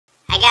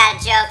got a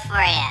joke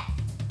for you.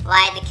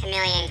 Why'd the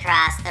chameleon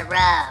cross the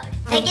road?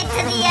 To get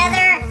to the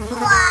other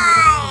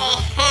fly.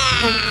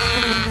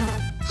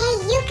 Hey,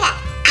 Yooka,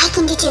 I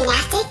can do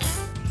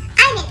gymnastics.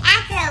 I'm an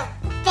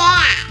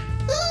acrobat.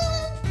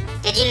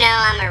 Did you know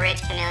I'm a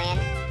rich chameleon?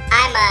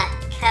 I'm a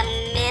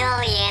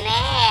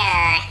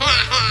chameleonaire.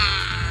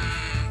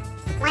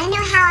 Wanna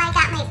know how I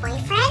got my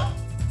boyfriend?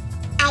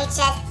 I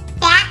just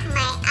bat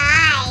my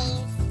eyes.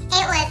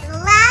 It was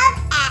love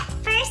at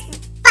first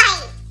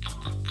bite.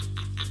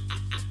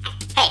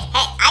 Hey,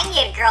 I can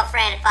get a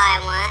girlfriend if I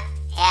want.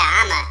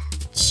 Yeah, I'm a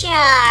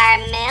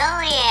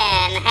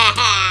Charmeleon.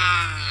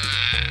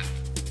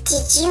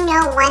 Did you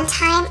know one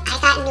time I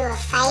got into a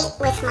fight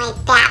with my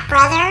bat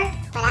brother,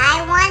 but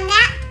I won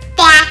that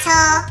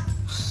battle?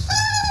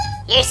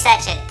 You're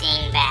such a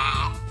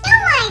dingbat. No,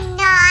 I'm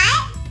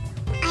not.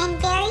 I'm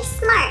very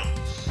smart.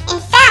 In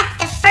fact,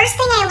 the first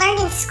thing I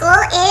learned in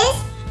school is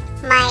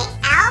my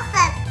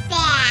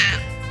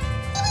alphabet.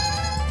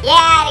 Yeah,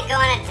 I had to go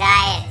on a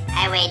diet.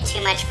 I weighed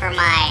too much for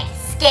my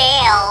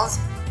scales.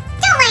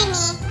 Don't mind me.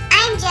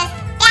 I'm just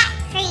that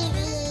crazy.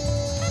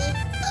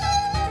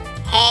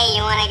 Hey,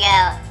 you wanna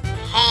go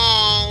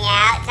hang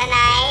out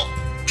tonight?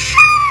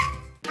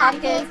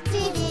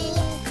 HobbyKidsTV.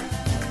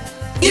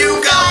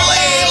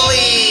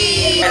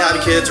 Yooka-Laylee! And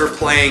Hobby Kids, we're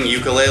playing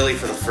Yooka-Laylee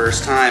for the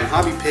first time.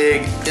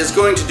 HobbyPig is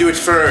going to do it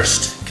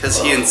first, because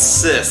he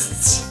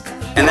insists.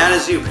 And that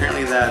is you.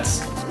 Apparently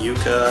that's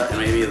Yooka, and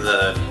maybe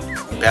the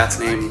bat's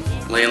name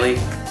Laylee.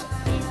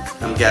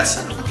 I'm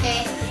guessing.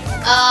 Okay.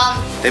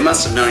 They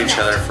must have known each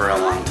other for a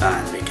long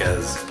time,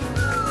 because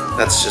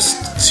that's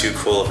just too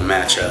cool of a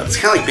matchup. It's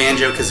kind of like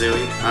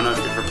Banjo-Kazooie. I don't know if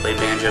you've ever played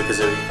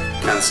Banjo-Kazooie.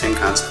 Kind of the same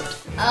concept.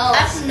 Oh, I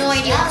have no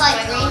idea.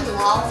 Like green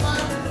lava.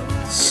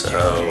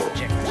 So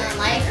You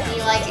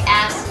like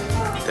acid.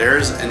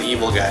 there's an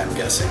evil guy, I'm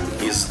guessing.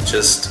 He's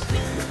just,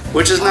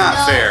 which is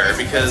not fair,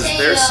 because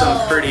there's some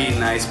pretty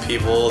nice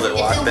people that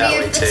walk that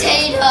way too.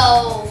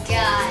 Potato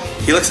guy.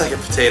 He looks like a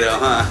potato,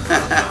 huh?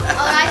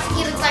 Oh, I think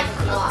he looks like a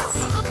wasp.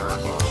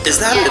 Is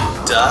that a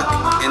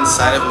duck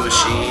inside of a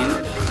machine?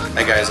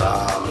 That guy's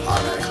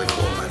automatically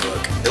cool in my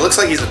book. It looks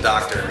like he's a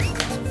doctor.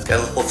 He's got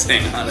a little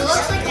thing on He his.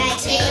 looks like a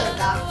potato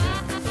doctor.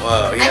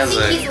 Whoa, he I has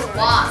think he's a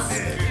wasp.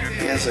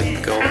 He has a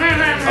gold.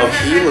 Oh,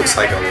 he looks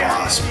like a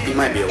wasp. He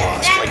might be a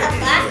wasp, like a bee.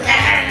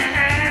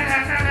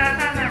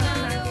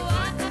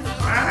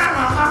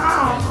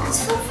 It's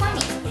so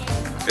funny.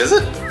 Is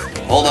it?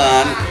 Hold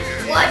on.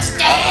 What's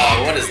that?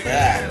 Oh, what is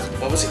that?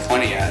 What was he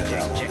pointing at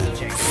that moment?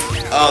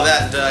 Oh,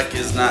 that duck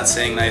is not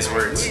saying nice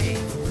words.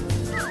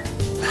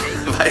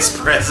 Vice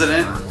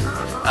President?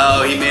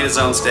 Oh, he made his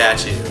own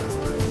statue.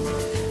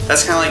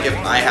 That's kind of like if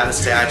I had a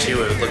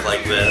statue, it would look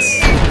like this.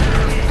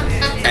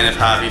 And if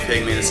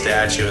HobbyPig made a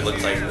statue, it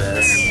looked like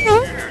this.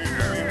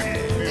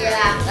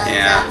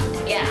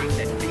 Yeah.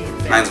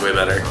 Mine's way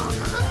better.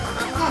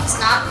 No, it's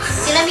not.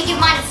 See, let me give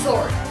mine a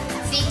sword.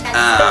 See? Wait.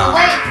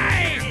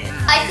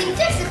 I think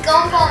that's a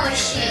gumball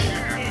machine.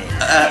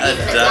 A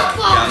duck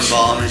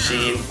gumball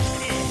machine?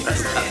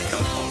 That's not a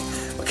gumball.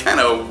 What kind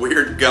of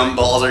weird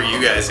gumballs are you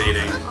guys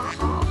eating?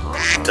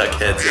 Duck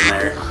heads in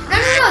there.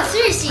 No,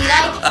 seriously,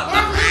 like, it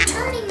has a little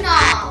turning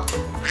knob.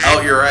 Oh,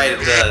 you're right,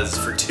 it does.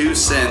 For 2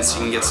 cents,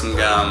 you can get some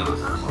gum,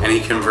 and he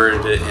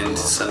converted it into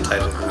some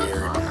type of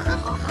weird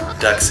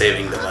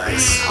duck-saving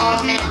device. Oh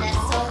man, that's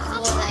so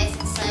cool that it's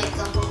inside a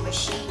gumball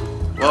machine.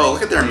 Whoa,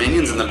 look at their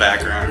minions in the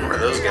background. Who are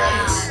those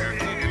guys?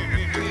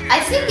 I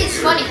think it's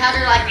funny how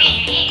they're like,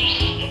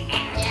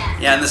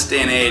 Yeah, in this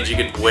day and age, you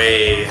could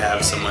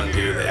have someone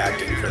do the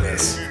acting for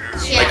this.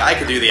 Yeah. Like, I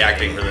could do the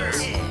acting for this.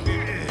 I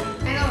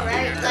know,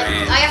 right? Like, I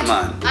mean, I come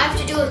on. have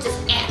to do it just.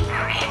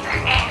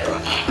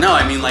 No,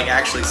 I mean, like,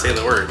 actually say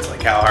the words.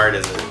 Like, how hard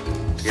is it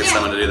to get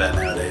someone to do that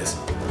nowadays?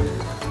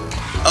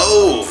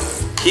 Oh,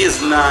 he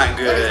is not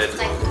good. What is it,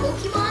 like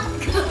Pokemon?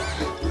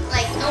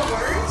 Like, no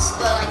words,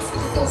 but like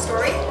cool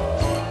story.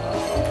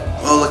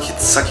 Oh, look,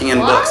 it's sucking in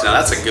books. Now,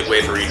 that's a good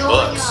way to read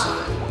What's books. going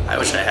on? I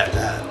wish I had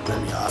that.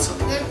 That'd be awesome.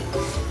 You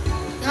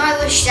know, I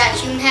wish that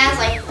human has,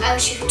 like, I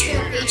wish you could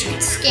turn a page, you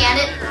could scan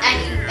it,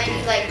 and you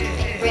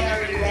bring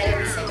already read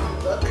everything on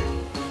the book.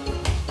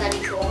 That'd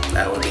be cool.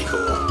 That would be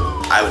cool.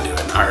 I would do it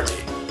in a heartbeat.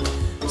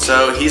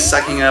 So he's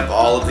sucking up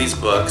all of these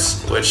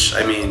books, which,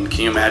 I mean,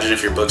 can you imagine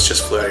if your books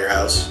just flew out of your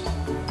house?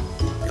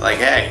 You're like,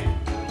 hey.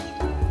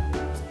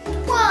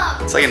 Whoa!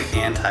 It's like an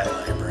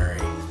anti-library.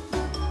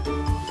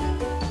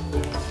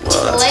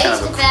 Whoa, that's kind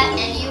of a bat cool...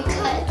 and you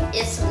cut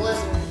is a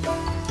lizard.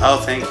 Oh,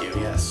 thank you.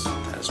 Yes,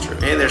 that is true.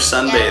 Hey, they're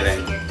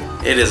sunbathing.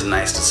 It is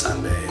nice to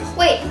sunbathe.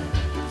 Wait,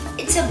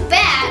 it's a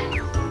bat.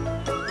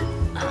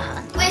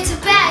 Wait, it's a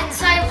bat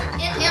inside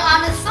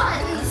on the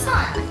sun. In the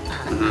sun.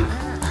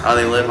 Oh,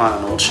 they live on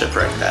an old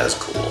shipwreck. That is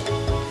cool.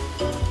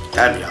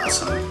 That'd be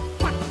awesome.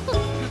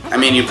 I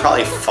mean, you'd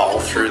probably fall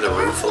through the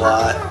roof a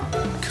lot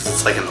because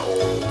it's like an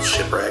old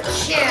shipwreck.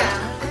 Yeah.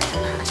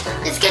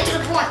 Let's get to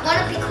the point.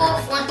 Wouldn't it be cool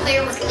if one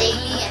player was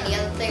Laylee and the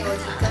other player was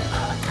Yooka?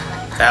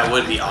 That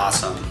would be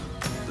awesome.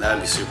 That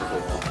would be super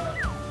cool.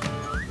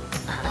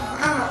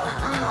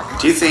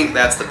 Do you think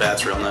that's the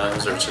bat's real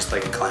nose, or it's just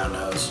like a clown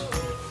nose?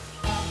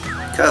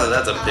 Cause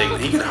that's a big.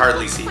 He could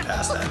hardly see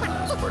past that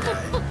nose, poor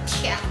guy.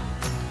 Yeah.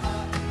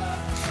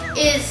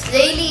 Is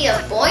Laylee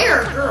a boy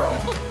or a girl?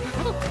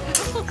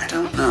 I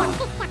don't know.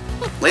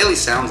 Laylee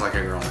sounds like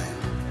a girl name.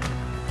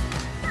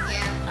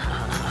 Yeah.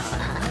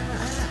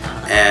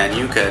 And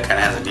Yooka kind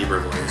of has a deeper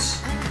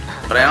voice.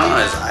 But I don't know,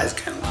 his eyes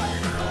kind of like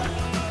a girl.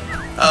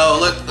 Oh,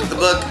 look the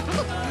book.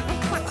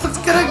 It's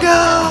gonna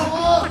go.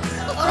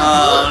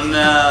 Oh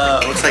no.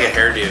 It looks like a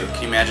hairdo.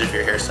 Can you imagine if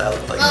your hairstyle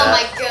looked like that? Oh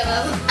my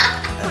goodness.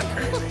 That's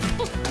crazy.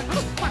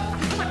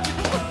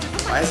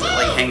 Why is it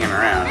like hanging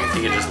around? If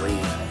you could just leave.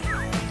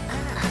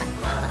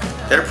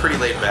 They're pretty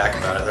laid back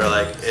about it. They're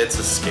like, it's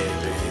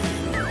escaping.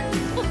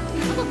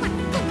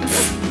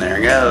 There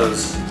it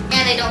goes.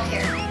 And they don't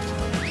care.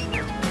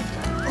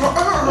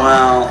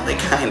 Well, they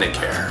kind of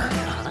care.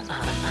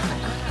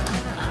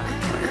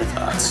 What are your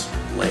thoughts,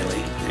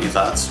 Laylee? Any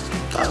thoughts?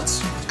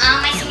 Thoughts?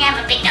 I think I have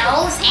a big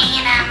nose,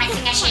 and I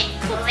think I should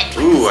move it.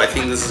 Ooh, I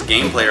think this is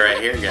gameplay right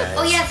here, guys.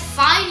 Oh yeah,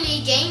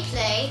 finally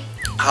gameplay.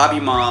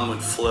 HobbyMom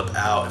would flip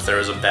out if there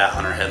was a bat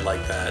on her head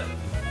like that.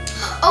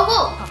 Oh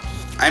whoa.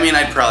 I mean,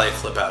 I'd probably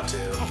flip out too.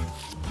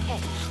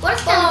 What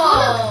if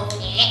that?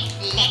 Lick,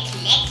 lick,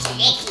 lick,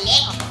 lick,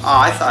 lick. Oh,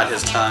 I thought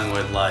his tongue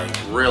would like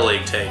really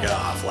take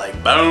off, like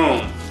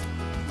boom.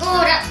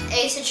 Oh, that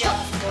Ace of jump,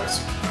 of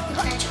course.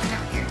 Can I jump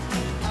down here?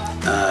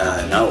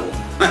 No.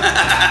 Why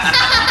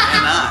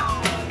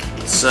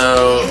not?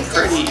 So,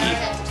 pretty.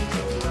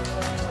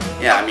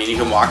 Yeah, I mean, you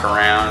can walk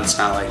around. It's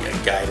not like a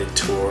guided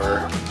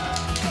tour.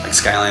 Like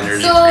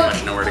Skylanders, you pretty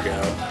much know where to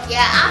go.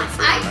 Yeah, Pretty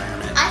free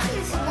environment. I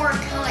think it's more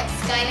kind of like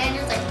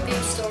Skylanders, like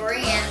big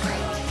story and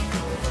like.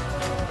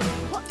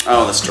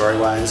 Oh, the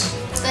story-wise?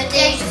 But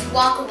then you just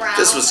walk around.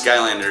 This was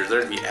Skylanders.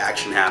 There'd be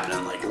action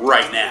happening like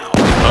right now.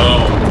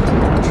 Boom.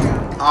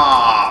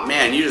 Aw,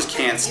 man, you just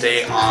can't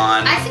stay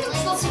on. I think I'm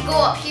supposed to go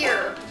up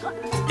here.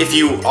 If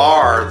you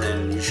are,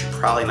 then you should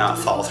probably not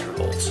fall through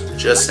holes.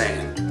 Just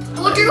saying.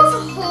 Well, there was a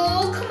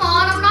hole. Come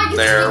on, I'm not using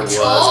There the was a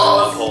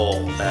controls.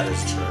 hole. That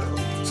is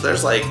true. So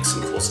there's like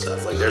some cool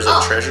stuff. Like there's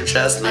a treasure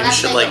chest. Maybe you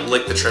should like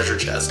lick the treasure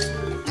chest.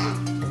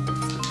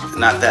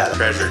 Not that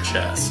treasure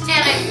chest.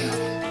 And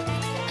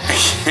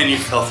And you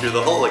fell through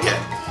the hole again.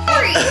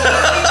 I'm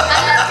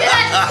not good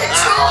at the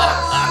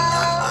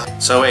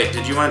controls. So wait,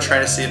 did you want to try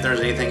to see if there's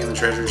anything in the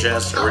treasure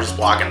chest, or we're just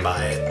walking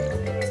by it?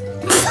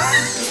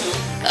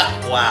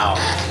 Wow.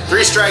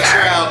 3 strikes,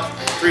 you're out.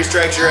 3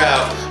 strikes, you're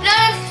out.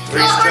 No,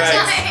 3 one more strikes.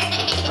 time.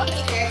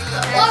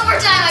 One more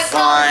time, I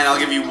Fine, I'll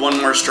give you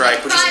 1 more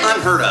strike, which is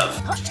unheard of.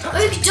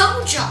 Oh, you can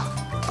double jump.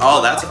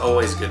 Oh, that's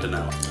always good to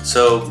know.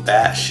 So,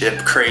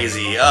 batshit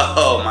crazy.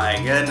 Oh my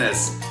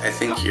goodness. I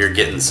think you're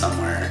getting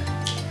somewhere.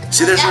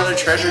 See, there's another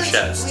treasure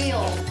chest.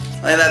 Real.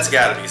 Like, that's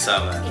gotta be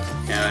something.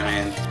 You know what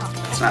I mean?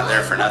 It's not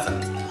there for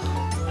nothing.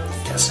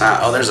 Guess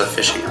not. Oh, there's a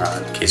fishing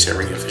rod, in case you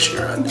ever get a fishing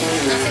rod. I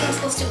think I'm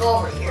supposed to go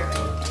over here.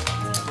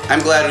 I'm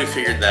glad we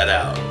figured that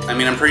out. I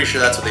mean, I'm pretty sure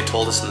that's what they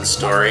told us in the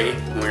story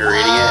when we were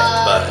reading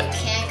it, but... You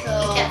can't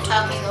go. You kept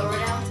talking over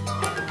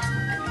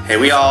them. Hey,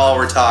 we all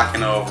were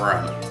talking over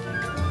him.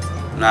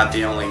 I'm not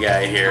the only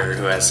guy here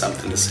who has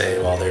something to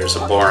say while there's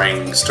a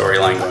boring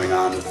storyline going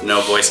on with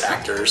no voice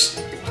actors.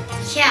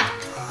 Yeah.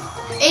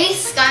 Any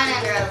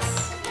Skylander has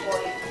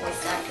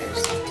voice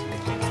actors.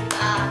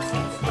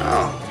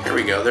 Oh, here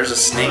we go. There's a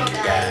snake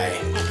guy.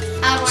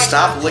 How do I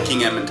Stop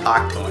licking him and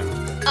talk to him.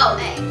 Oh,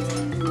 hey.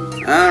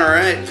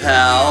 Alright,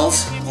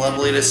 pals.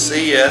 Lovely to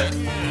see ya.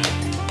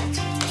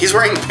 He's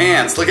wearing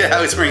pants. Look at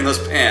how he's wearing those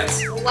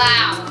pants.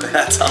 Wow.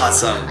 That's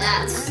awesome.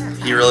 That's...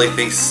 He really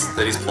thinks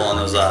that he's pulling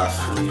those off.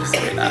 He's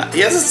really not. He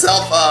has a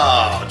cell phone.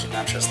 Oh, do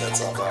not trust that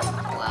cell phone.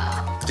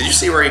 Wow. Did you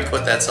see where he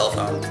put that cell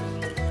phone?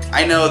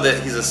 I know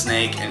that he's a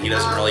snake and he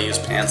doesn't really use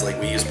pants like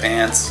we use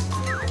pants.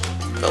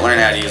 But learn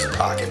how to use a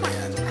pocket,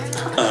 man.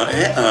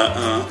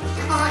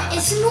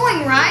 It's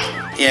annoying, right?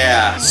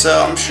 Yeah,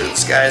 so I'm sure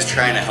this guy's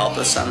trying to help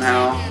us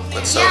somehow.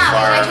 But so yeah,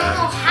 far... but I don't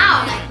know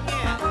how.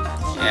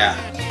 Yeah.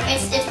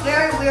 It's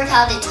very weird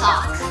how they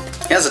talk.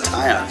 He has a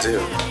tie on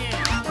too.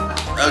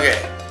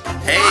 Okay.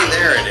 Hey,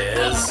 there it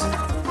is.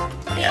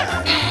 Yeah.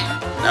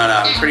 No,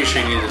 I'm pretty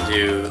sure you need to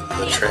do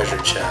the treasure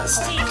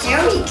chest.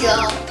 There we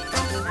go.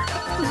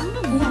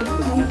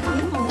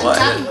 What?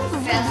 Talking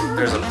feather.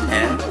 There's a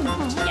pin?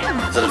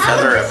 Is it a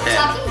feather or a pin?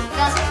 Talking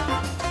feather.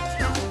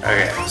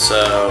 Okay, so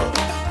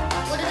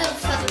What did the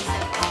feather say?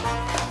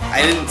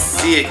 I didn't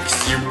see it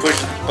because you're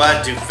pushing the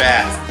button too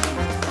fast.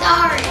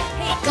 Sorry.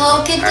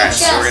 Go get the Alright,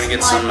 chest. so we're gonna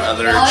get some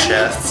other One.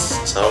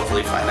 chests. So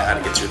hopefully find out how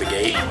to get through the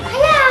gate.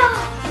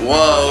 Yeah.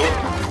 Whoa!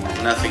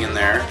 Nothing in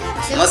there.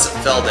 Unless it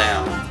fell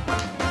down.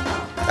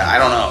 I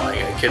don't know. Like,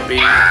 it could be.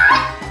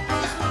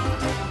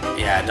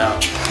 Yeah, I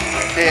don't.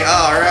 Hey,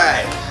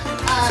 alright.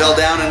 Fell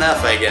down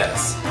enough, I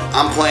guess.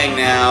 I'm playing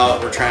now.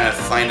 We're trying to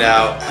find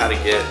out how to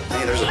get...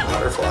 Hey, there's a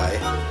butterfly.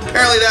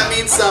 Apparently that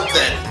means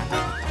something.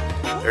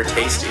 They're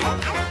tasty.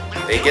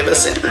 They give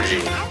us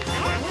energy.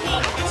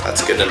 So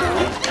that's good to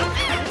know.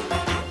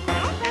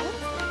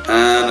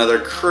 Another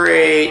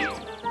crate.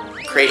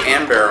 Crate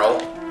and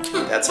barrel.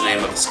 That's the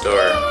name of the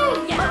store.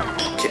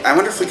 I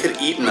wonder if we could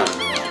eat them.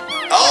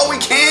 Oh, Oh, we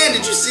can!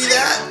 Did you see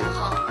that?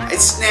 I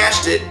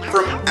snatched it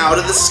from out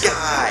of the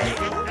sky.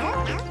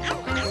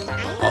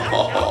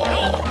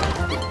 Oh.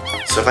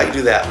 So if I could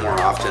do that more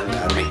often,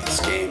 that would make this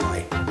game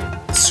like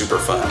super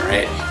fun,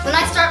 right? When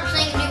I start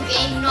playing a new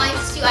game, you know, I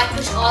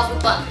push all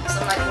the buttons.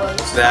 I'm like, what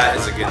is that?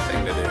 Is a good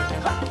thing to do.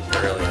 It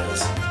really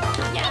is.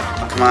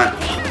 Oh, come on.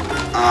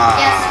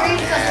 Yeah,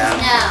 3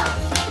 buttons now.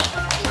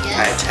 Can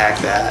I attack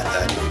that?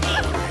 That'd be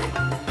great.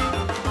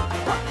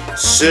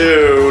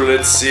 So,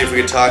 let's see if we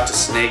can talk to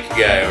Snake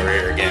Guy over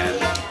here again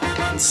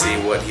and see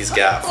what he's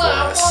got for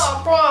us.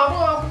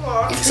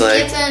 It's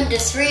like, give them the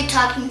 3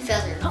 talking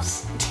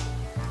feathers.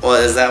 Well,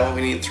 is that what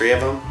we need? 3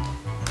 of them?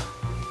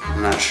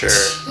 I'm not sure.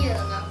 He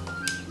doesn't know.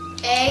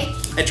 A.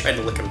 I tried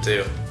to look him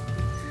too.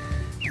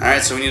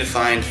 Alright, so we need to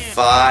find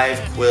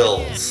 5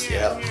 quills.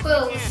 Yep.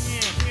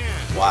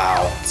 Quills.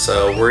 Wow.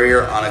 So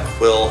we're on a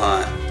quill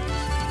hunt.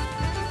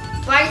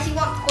 Why does he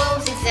want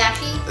quills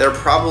exactly? They're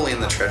probably in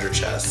the treasure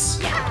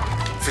chests.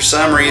 For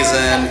some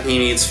reason, he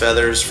needs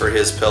feathers for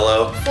his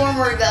pillow. 4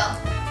 more to go.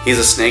 He's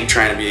a snake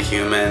trying to be a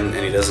human,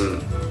 and he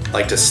doesn't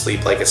like to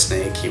sleep like a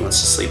snake. He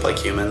wants to sleep like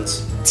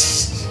humans.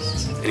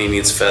 And he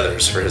needs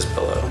feathers for his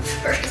pillow.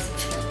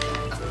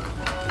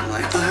 I'm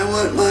like, I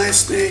want my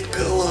snake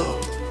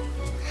pillow.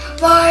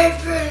 My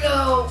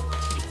pillow.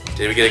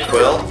 Did we get a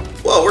quill?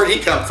 Whoa, where'd he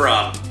come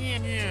from?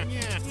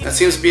 That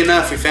seems to be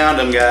enough. We found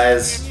him,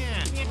 guys.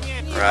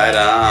 Right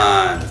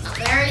on.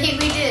 Apparently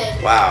we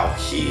did. Wow,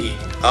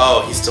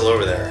 he's still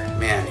over there.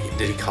 Man,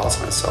 did he call us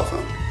on his cell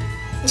phone?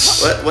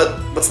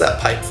 What's that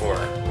pipe for?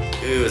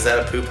 Ooh, is that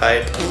a poo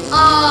pipe?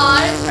 Oh,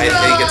 I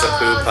think it's a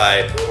poo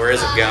pipe. Where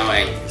is it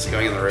going? Is it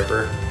going in the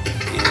river?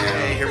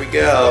 Okay, here we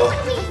go.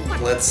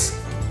 Let's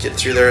get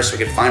through there so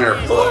we can find our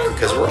book,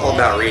 because we're all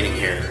about reading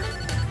here.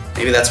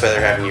 Maybe that's why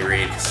they're having you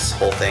read, because this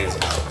whole thing's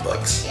about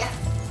books. Yeah.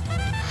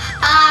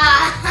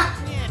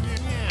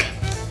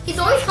 He's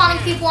always calling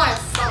people on his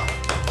phone.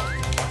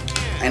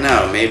 I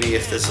know, maybe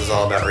if this is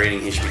all about reading,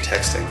 he should be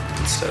texting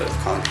instead of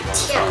calling people on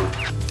the phone.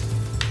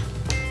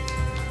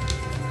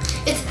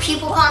 It's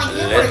people calling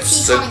him or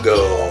is he calling go.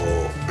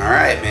 people?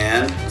 Alright,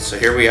 man. So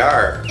here we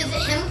are. Is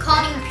it him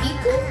calling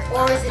people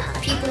or is it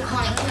people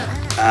calling him?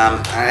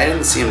 I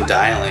didn't see him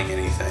dialing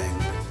anything.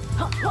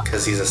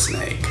 Because he's a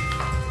snake.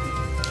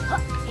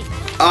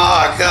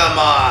 Oh, come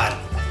on!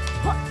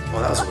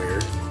 Well, that was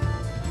weird.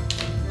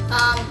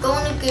 Go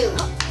in the goo.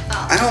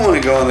 Oh. I don't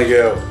want to go in the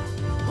goo.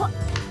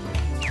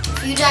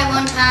 If you die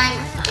one time,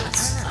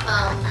 it's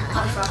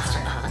HobbyFrog's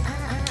turn.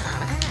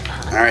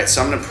 Alright,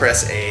 so I'm going to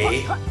press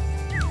A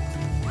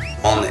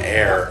on the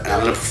air, and I'm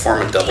going to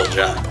perform a double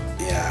jump.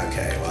 Yeah,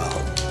 okay, well.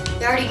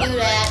 You already knew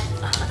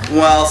that.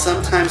 Well,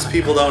 sometimes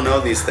people don't know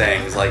these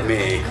things, like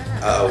me.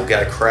 Uh-oh, we got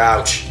to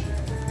crouch.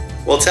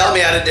 Well, tell me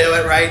how to do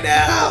it right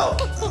now.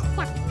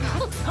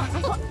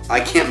 I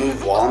can't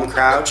move while I'm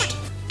crouched.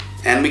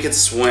 And we could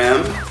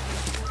swim.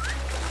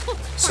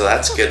 So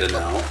that's good to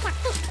know.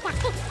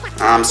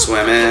 I'm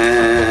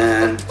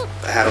swimming.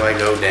 How do I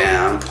go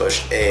down?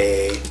 Push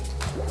A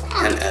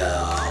and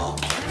L.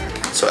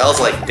 So L's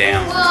like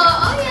down. Whoa,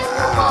 oh yeah,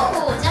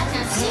 whoa, that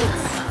kind of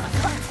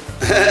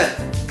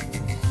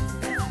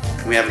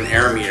seems. We have an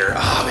air meter.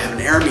 Oh, we have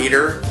an air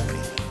meter.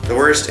 The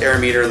worst air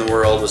meter in the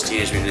world was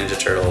Teenage Mutant Ninja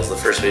Turtles, the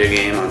first video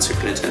game on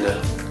Super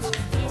Nintendo.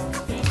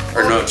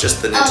 Or no,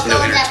 just the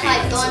Nintendo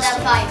Entertainment System.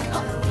 That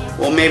pipe.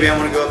 Well, maybe I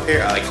want to go up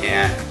here. Oh, I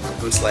can't.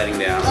 I'm sliding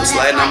down. I'm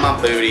sliding on my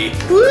booty.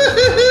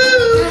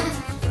 Woohoo!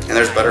 And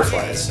there's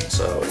butterflies,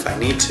 so if I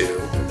need to,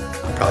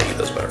 I'll probably eat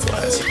those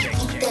butterflies.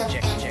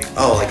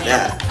 Oh, like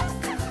that.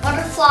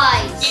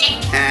 Butterflies.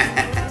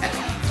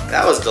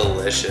 That was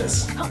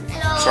delicious.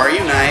 So are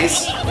you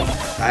nice?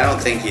 I don't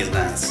think he's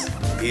nice.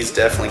 He's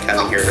definitely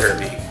coming here to hurt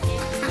me.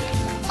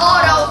 Oh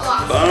no!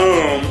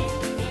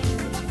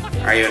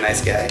 Boom! Are you a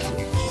nice guy?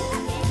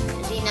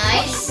 Is he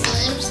nice?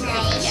 Seems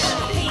nice.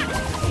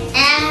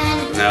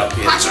 And No,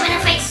 punch him in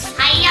the face.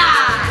 Hiya!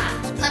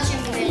 Punch him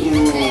in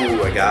the face.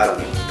 Ooh, I got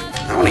him.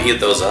 I want to eat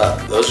those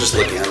up. Those just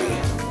look yummy.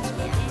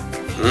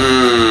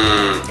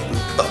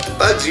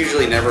 Bugs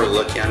usually never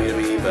look yummy to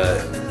me,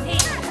 but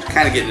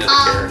kind of getting into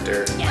the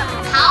character.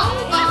 How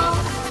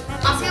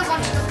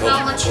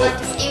much you like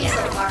this game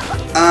so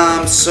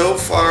far? So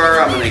far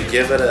I'm gonna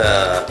give it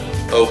a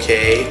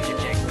okay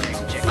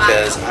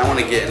because I want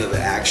to get into the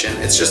action.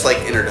 It's just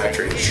like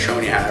introductory, just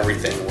showing you how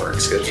everything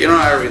works. Because if you don't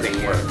know how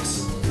everything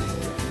works,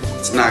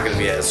 it's not gonna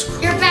be as cool.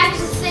 You're back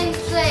to the same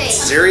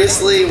place.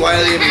 Seriously? Why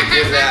do they even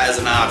give that as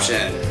an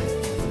option?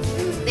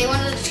 They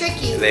wanted to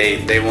trick you.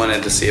 They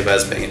wanted to see if I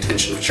was paying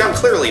attention, which I'm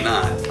clearly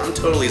not. I'm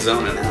totally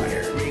zoning out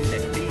here.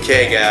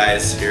 Okay,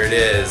 guys, here it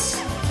is.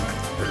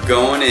 We're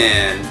going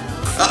in.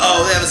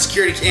 Uh-oh, they have a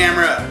security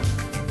camera.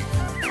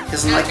 He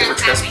doesn't like that we're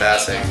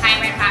trespassing.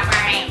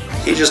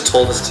 He just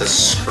told us to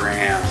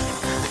scram.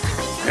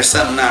 There's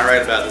something not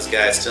right about this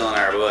guy stealing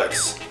our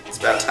books. It's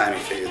about time he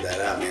figured that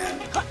out, man.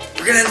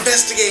 We're gonna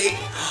investigate.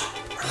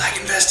 We're like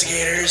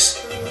investigators.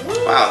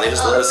 Wow, they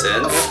just let us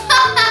in?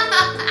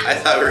 I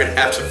thought we were gonna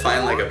have to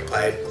find like a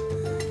pipe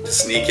to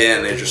sneak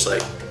in. They're just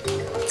like,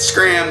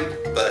 scram,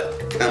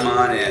 but come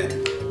on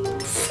in.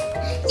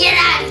 Get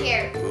out of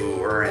here. Ooh,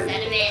 we're in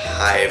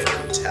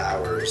Ivory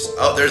Towers.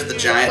 Oh, there's the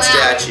giant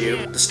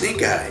statue. The snake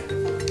guy.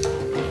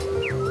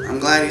 I'm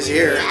glad he's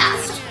here.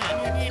 Fast.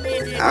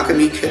 How come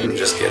he couldn't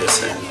just get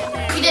us in?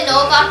 If you didn't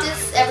know about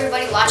this,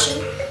 everybody watching,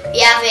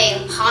 we have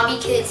a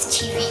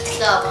HobbyKidsTV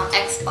club on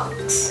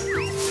Xbox.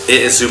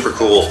 It is super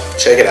cool.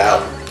 Check it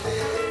out.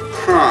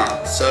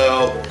 Huh.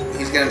 So,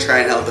 he's going to try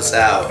and help us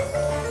out.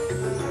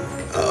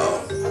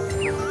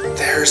 Uh-oh.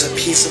 There's a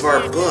piece of our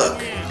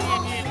book.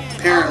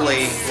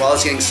 Apparently, while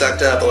it's getting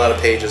sucked up, a lot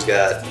of pages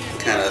got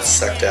kind of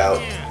sucked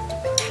out.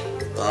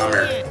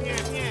 Bummer.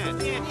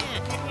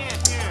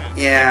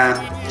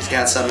 Yeah, he's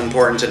got something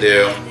important to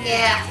do.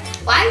 Yeah.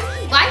 Why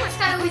was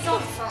that always on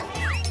the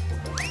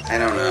phone? I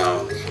don't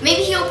know.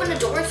 Maybe he opened the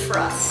doors for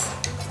us.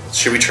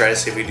 Should we try to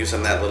see if we do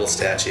something that little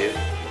statue?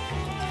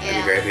 That'd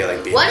be great if we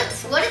like beat What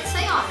did it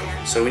say on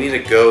there? So we need to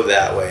go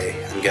that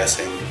way, I'm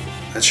guessing.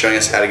 That's showing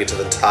us how to get to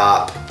the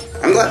top.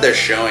 I'm glad they're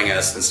showing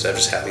us instead of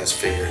just having us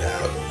figure it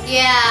out.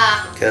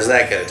 Yeah. Because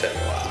that could have taken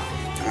a while.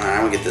 Come on,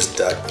 I want to get this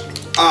duck.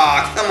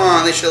 Aw, come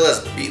on, they should have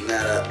let us beaten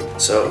that up.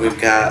 So we've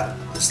got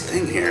this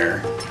thing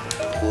here.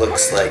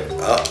 Looks like,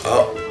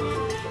 oh.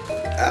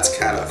 That's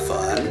kind of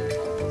fun.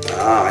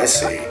 Oh, I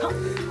see.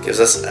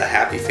 Gives us a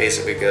happy face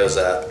if it goes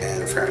up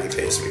and a frowny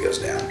face if it goes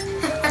down.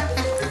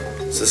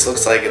 So this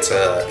looks like it's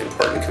an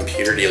important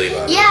computer dealy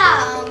button.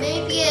 Yeah,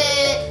 maybe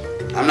it...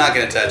 I'm not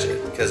going to touch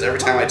it, because every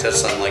time I touch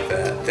something like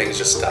that, things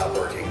just stop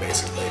working,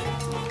 basically.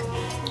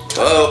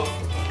 Whoa!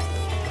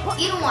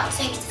 You don't want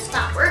things to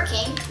stop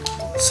working.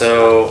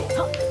 So,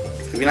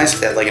 it'd be nice if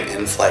they had like an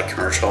in-flight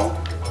commercial.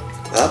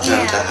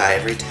 Welcome to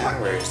Ivory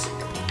Towers.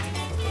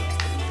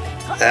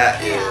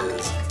 That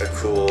is a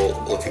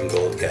cool looking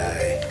gold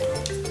guy.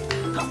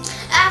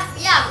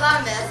 Yeah,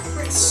 bottom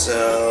it.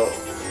 So,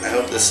 I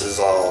hope this is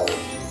all...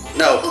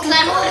 No!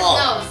 Climb on his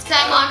nose.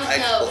 Climb on his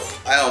nose.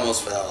 I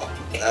almost fell.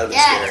 That would be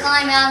Yeah, scary.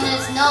 climb on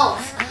his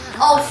nose.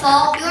 Oh,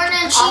 fall. You're an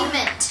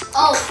achievement.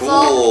 Oh, Cool.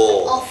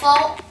 fall. Oh,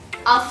 fall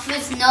off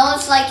his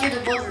nose like you're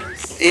the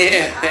boogers.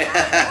 Yeah,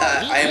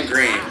 I am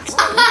green.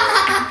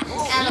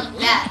 And a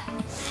bat.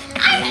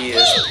 He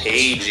is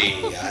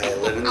Pagey. I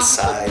live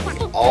inside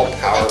the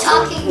all-powerful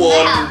talking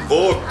one map.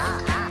 book.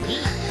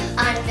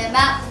 I'm the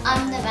map.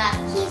 I'm the map.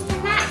 He's the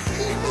map.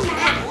 He's the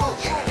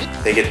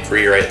map. They could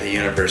rewrite the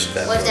universe with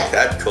that What's book.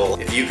 that? That'd cool.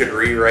 If you could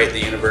rewrite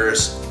the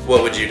universe,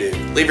 what would you do?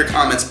 Leave your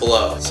comments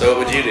below. So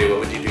what would you do?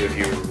 What would you do if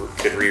you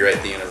could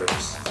rewrite the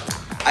universe?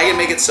 I can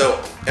make it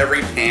so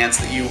every pants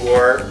that you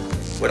wore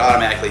would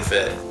automatically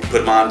fit. You put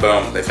them on,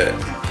 boom, they fit.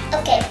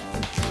 Okay.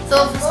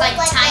 So if it's like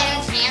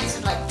tiny pants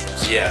and like...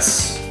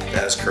 Yes,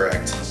 that is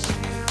correct.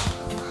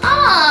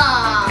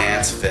 Ah.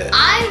 Pants fit.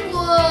 I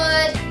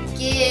would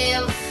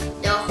give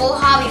the whole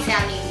hobby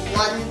family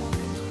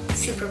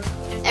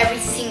every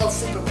single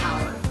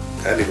superpower.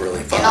 That'd be really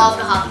And fun. all of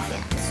the hobby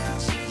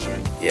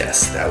fans.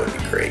 Yes, that would be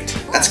great.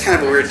 That's kind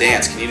of a weird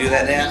dance. Can you do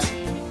that dance?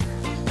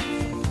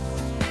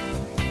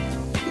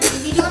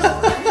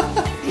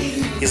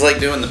 He's like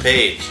doing the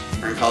page.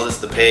 We're gonna call this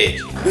the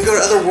page. We go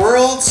to other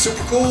worlds.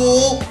 Super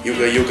cool.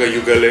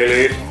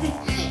 Yooka-Laylee.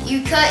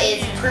 Yooka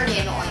is pretty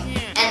annoying.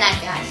 And that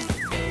guy.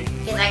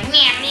 He's like,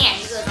 man.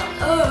 He goes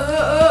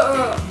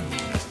on,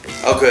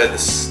 Oh good, the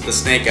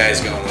snake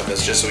guy's going with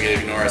us just so we can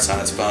ignore us on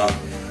his phone.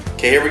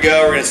 Okay, here we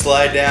go. We're gonna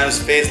slide down his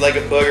face like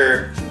a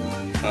booger.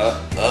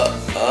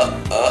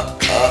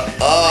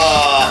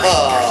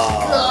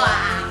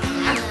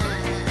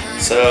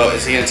 So,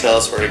 is he gonna tell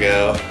us where to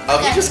go? Oh,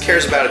 he just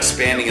cares about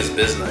expanding his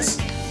business.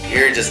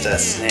 You're just a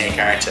snake,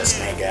 aren't you,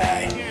 snake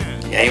guy?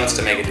 Yeah, he wants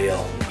to make a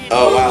deal.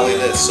 Oh wow, look at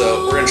this.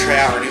 So, we're gonna try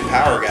out our new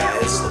power,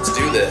 guys. Let's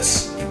do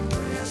this.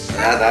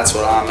 That's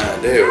what I'm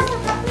gonna do.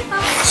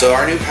 So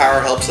our new power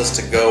helps us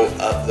to go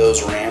up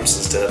those ramps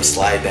instead of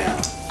slide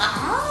down.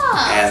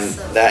 And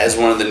that is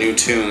one of the new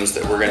tombs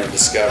that we're going to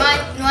discover.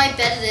 You know I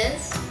bet it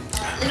is?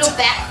 Little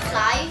bat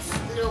flies.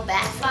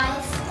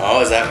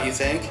 Oh, is that what you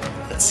think?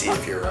 Let's see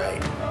if you're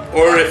right.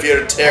 Or if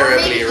you're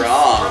terribly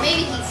wrong. Or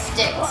maybe he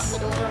sticks.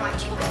 Those are my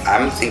two bets.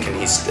 I'm thinking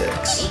he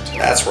sticks.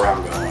 That's where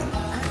I'm going.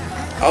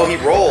 Oh, he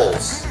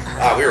rolls.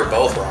 Wow, we were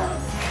both wrong.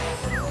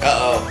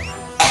 Uh-oh.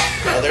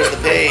 Oh, there's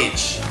the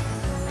page.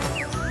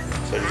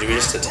 So did we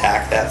just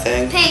attack that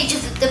thing?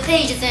 The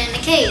page is in the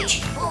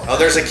cage. Oh,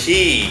 there's a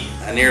key.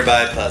 A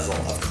nearby puzzle,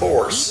 of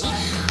course.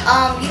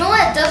 You know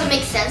what doesn't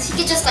make sense? He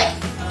could just like,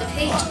 the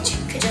page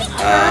could just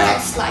turn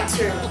and slide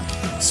through.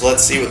 So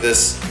let's see what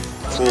this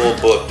cool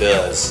book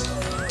does.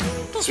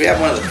 So we have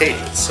one of the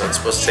pages, so it's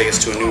supposed to take us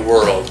to a new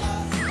world.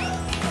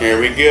 Here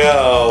we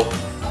go.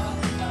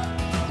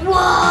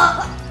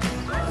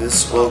 Whoa!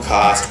 This will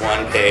cost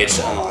 1 page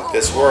to unlock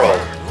this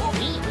world.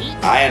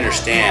 I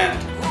understand,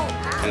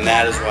 and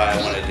that is what I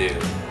want to do.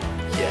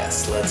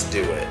 Yes, let's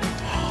do it.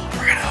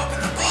 We're gonna open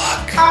the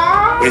book.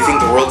 What do you think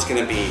the world's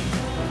gonna be?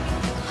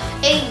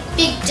 A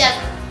big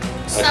desert.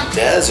 A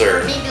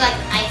desert? Or maybe like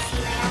an icy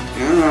land.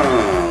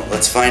 Oh,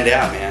 let's find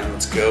out, man.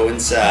 Let's go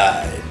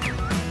inside.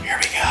 Here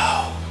we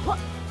go.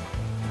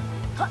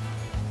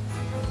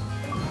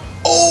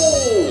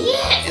 Oh!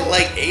 Yeah. It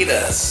like ate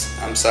us.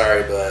 I'm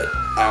sorry, but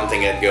I don't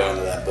think I'd go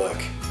into that book.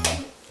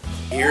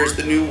 Here's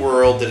the new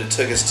world that it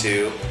took us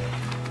to.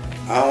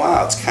 Oh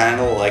wow, it's kind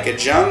of like a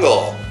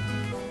jungle.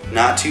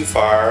 Not too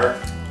far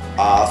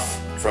off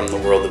from the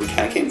world that we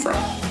kind of came from.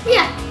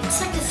 Yeah,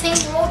 it's like the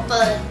same world,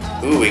 but...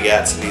 Ooh, we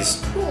got some of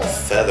these Cool.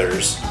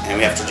 feathers. And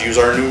we have to use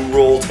our new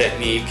roll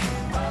technique.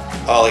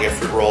 Oh, like a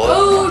fruit roll up?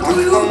 Oh,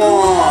 Come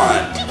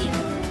on!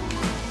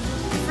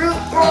 Fruit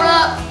roll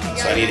up.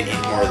 So I need to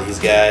eat more of these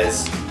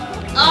guys.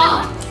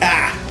 Oh,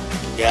 Ah!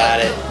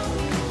 Got it.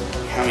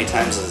 How many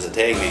times does it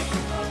take me?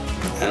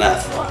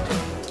 Enough.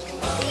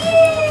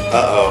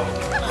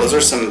 Uh-oh. Those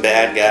are some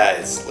bad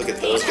guys. Look at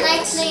those can I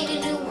guys. play the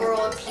new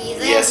world, please?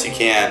 Yes, you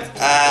can.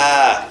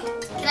 Ah!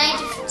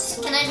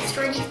 Can I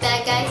destroy these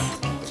bad guys?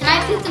 Can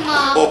I pick them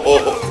up? Oh,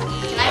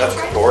 Can I have of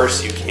a try?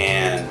 course you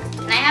can.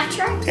 Can I have a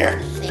try?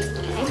 Here. Thank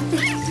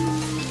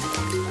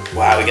you.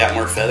 Wow, we got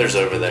more feathers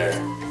over there.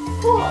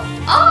 Cool.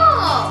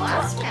 Oh,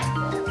 that's kind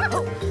of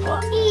cool.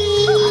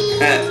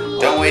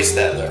 Don't waste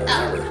that though,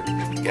 remember.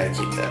 You gotta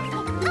keep that.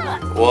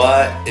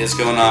 What is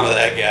going on with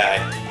that guy?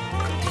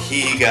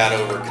 He got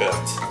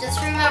overcooked. Just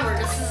remember,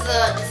 this is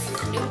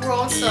a new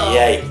world, so...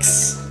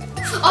 Yikes.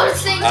 Oh, the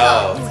same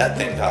Oh, time. that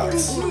thing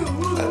talks.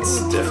 That's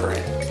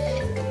different.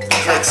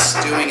 It's like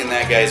stewing in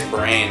that guy's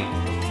brain.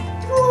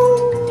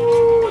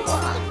 It's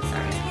fun,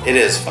 sorry. It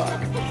is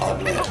fun, I'll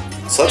admit.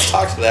 So let's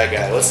talk to that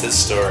guy. What's his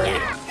story?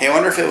 Hey, I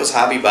wonder if it was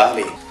Hobby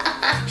Bobby.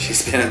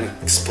 She's been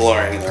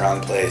exploring in the wrong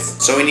place.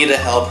 So we need to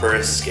help her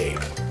escape.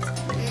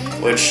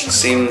 Which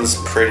seems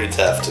pretty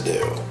tough to do.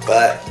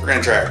 But we're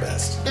gonna try our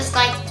best. Just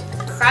like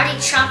karate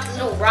chop the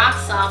little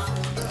rocks off.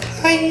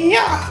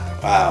 Hi-ya!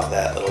 Wow,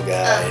 that little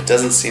guy. It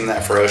doesn't seem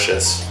that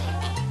ferocious.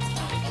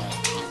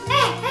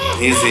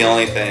 He's the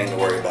only thing to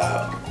worry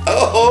about.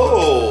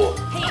 Oh!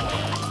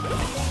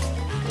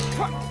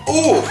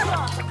 Ooh!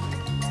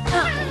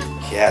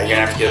 Yeah, you're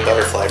gonna have to get a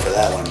butterfly for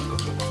that one.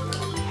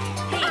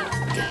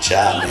 Good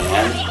job,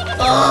 man.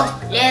 Oh,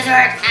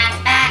 lizard,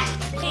 I'm back.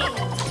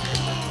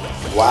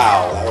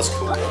 Wow, that was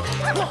cool. I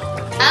like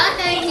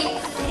how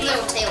he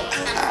little tail.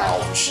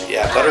 Ouch.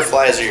 Yeah,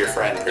 butterflies are your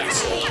friend pretty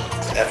soon.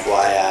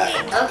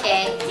 FYI.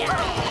 Okay.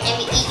 Let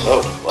me eat you.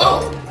 Oh,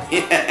 whoa.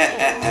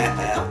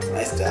 Yeah.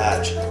 Nice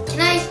dodge. Can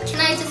I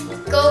just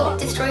go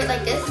destroy it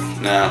like this?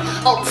 No.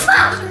 Oh,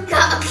 fuck!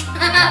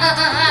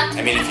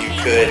 I mean, if you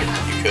could,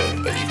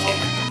 but you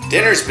can't.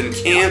 Dinner's been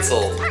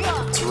canceled.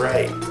 That's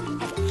right.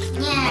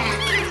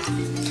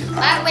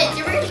 Yeah. Wait,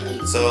 you're ready to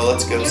eat? So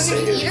let's go You're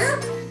save gonna eat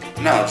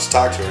her? No, just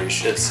talk to her. You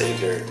should have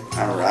saved her.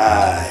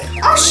 Alright.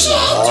 Oh shit!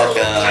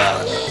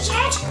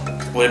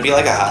 Welcome. Would it be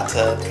like a hot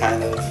tub,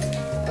 kind of?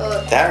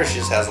 That or she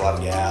just has a lot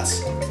of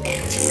gas.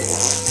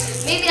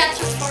 Maybe that's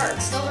her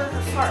farts. Those are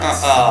her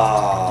farts.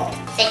 Oh.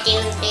 Thank you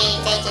for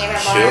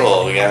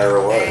Cool, we got a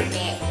reward.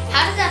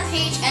 How did that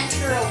page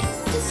enter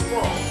this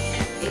world?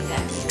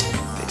 Exactly.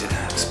 They did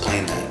not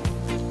explain that.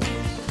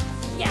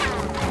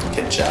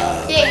 Good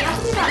job. Hey, how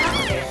did that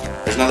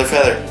happen? There's another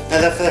feather.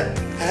 Another feather.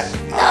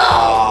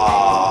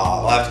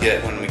 Oh, we'll have to get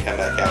it when we come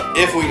back out.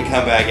 If we can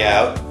come back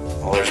out.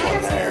 Well, there's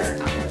one there.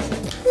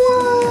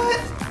 What?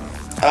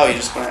 Oh, you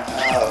just went.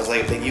 Oh, it was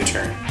like a big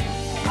U-turn.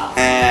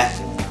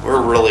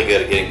 We're really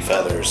good at getting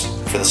feathers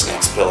for the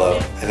snake's pillow.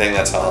 I think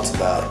that's all it's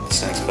about, the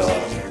snake's pillow.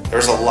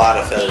 There's a lot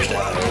of feathers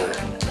down there.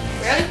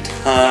 Really?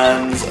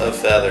 Tons of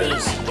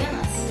feathers.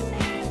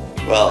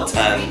 Goodness. Well,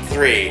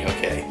 3,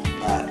 okay.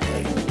 Not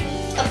like.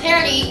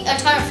 Apparently, a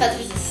ton of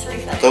feathers is 3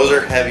 feathers. Those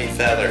are heavy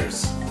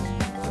feathers.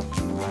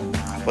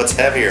 What's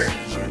heavier?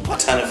 A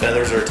ton of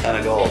feathers or a ton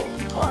of gold? A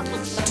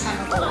ton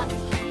of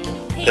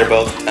gold. They're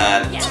both a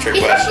ton. It's a trick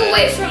Get question.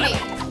 away from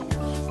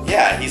me!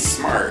 Yeah, he's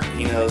smart.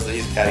 He knows that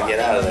he's got to get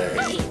out of there.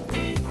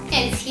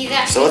 And he's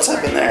actually So what's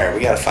up in there?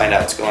 We got to find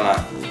out what's going on.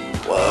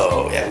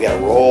 Whoa, yeah, we got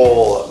to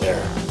roll up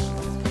there.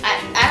 I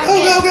don't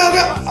Go, get go, go,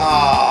 go!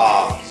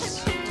 Ah,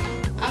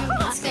 I'm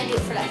just gonna do it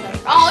for that feather.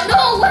 Oh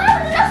no! What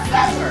happened to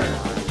that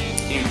feather?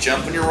 can you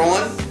jump when you're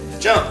rolling?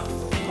 Jump!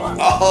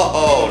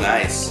 Oh,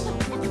 nice.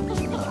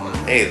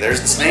 Hey,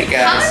 there's the snake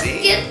guy. How did See?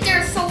 you get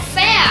there so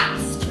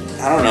fast?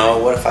 I don't know.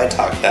 What if I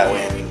talked that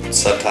way and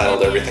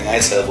subtitled everything I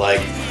said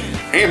like?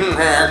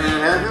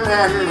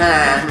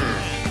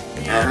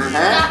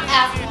 Not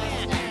after.